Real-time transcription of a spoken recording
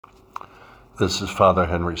This is Father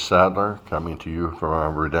Henry Sattler coming to you from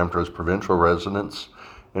our Redemptorist Provincial Residence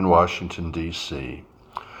in Washington, D.C.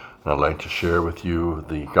 And I'd like to share with you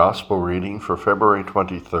the Gospel reading for February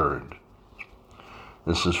 23rd.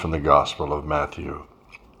 This is from the Gospel of Matthew.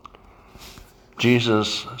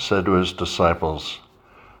 Jesus said to his disciples,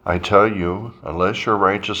 "I tell you, unless your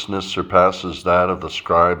righteousness surpasses that of the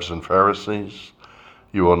scribes and Pharisees,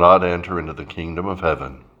 you will not enter into the kingdom of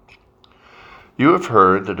heaven. You have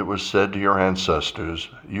heard that it was said to your ancestors,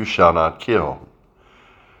 'You shall not kill.'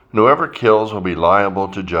 And whoever kills will be liable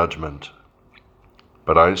to judgment.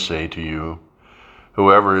 But I say to you,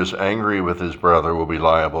 whoever is angry with his brother will be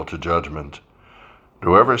liable to judgment. And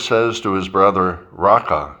whoever says to his brother,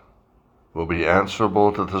 'Raca,' will be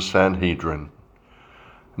answerable to the Sanhedrin.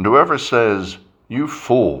 And whoever says, 'You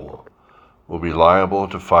fool,' will be liable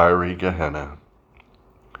to fiery Gehenna.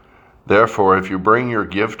 Therefore, if you bring your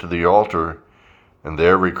gift to the altar, and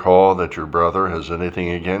there recall that your brother has anything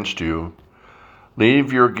against you,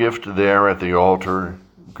 leave your gift there at the altar,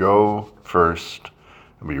 go first,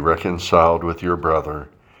 and be reconciled with your brother,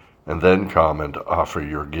 and then come and offer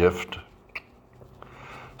your gift.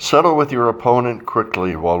 Settle with your opponent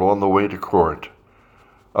quickly while on the way to court.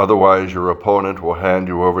 Otherwise, your opponent will hand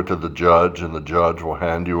you over to the judge, and the judge will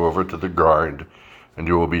hand you over to the guard, and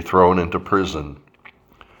you will be thrown into prison.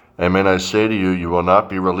 Amen, I say to you, you will not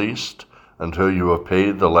be released until you have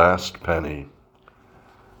paid the last penny."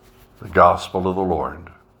 The Gospel of the Lord.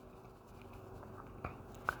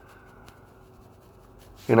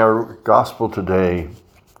 In our Gospel today,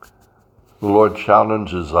 the Lord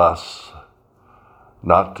challenges us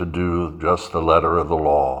not to do just the letter of the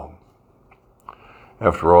law.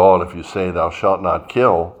 After all, if you say, "Thou shalt not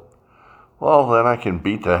kill," well, then I can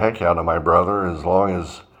beat the heck out of my brother as long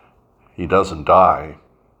as he doesn't die,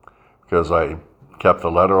 because I kept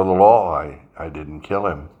the letter of the law. I didn't kill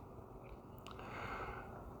him.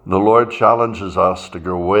 The Lord challenges us to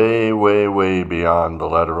go way, way, way beyond the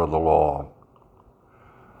letter of the law.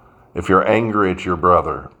 If you're angry at your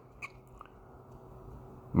brother,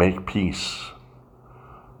 make peace.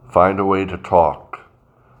 Find a way to talk.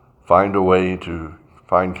 Find a way to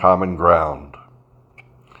find common ground.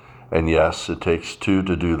 And yes, it takes two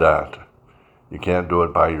to do that. You can't do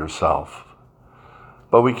it by yourself.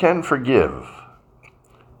 But we can forgive.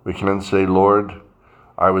 We can say, "Lord,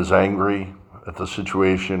 I was angry at the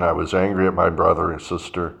situation. I was angry at my brother and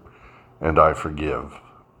sister, and I forgive."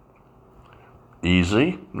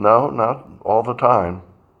 Easy? No, not all the time.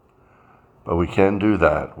 But we can do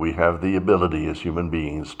that. We have the ability as human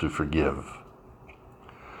beings to forgive.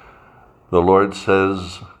 The Lord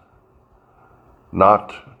says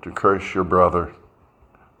not to curse your brother,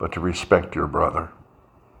 but to respect your brother.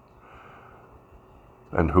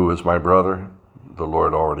 And who is my brother? The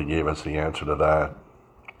Lord already gave us the answer to that.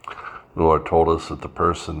 The Lord told us that the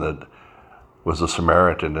person that was a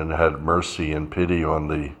Samaritan and had mercy and pity on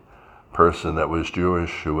the person that was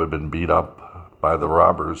Jewish who had been beat up by the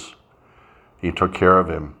robbers, he took care of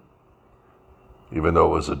him. Even though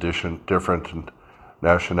it was a different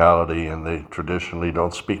nationality and they traditionally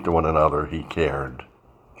don't speak to one another, he cared.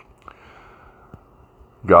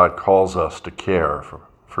 God calls us to care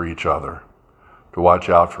for each other, to watch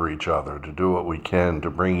out for each other, to do what we can to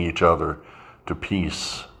bring each other to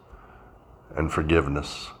peace and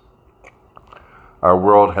forgiveness. Our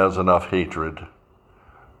world has enough hatred.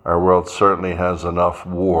 Our world certainly has enough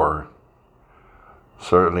war,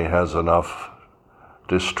 certainly has enough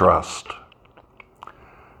distrust.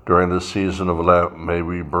 During this season of Lent, may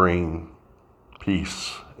we bring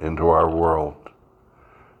peace into our world.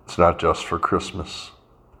 It's not just for Christmas.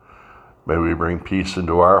 May we bring peace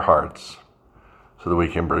into our hearts, so that we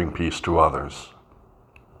can bring peace to others.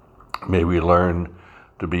 May we learn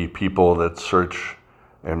to be people that search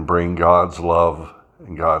and bring God's love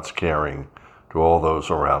and God's caring to all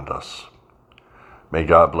those around us. May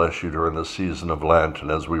God bless you during the season of Lent,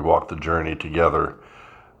 and as we walk the journey together,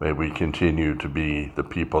 may we continue to be the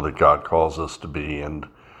people that God calls us to be and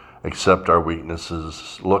accept our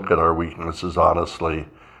weaknesses, look at our weaknesses honestly,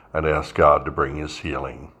 and ask God to bring His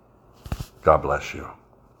healing. God bless you.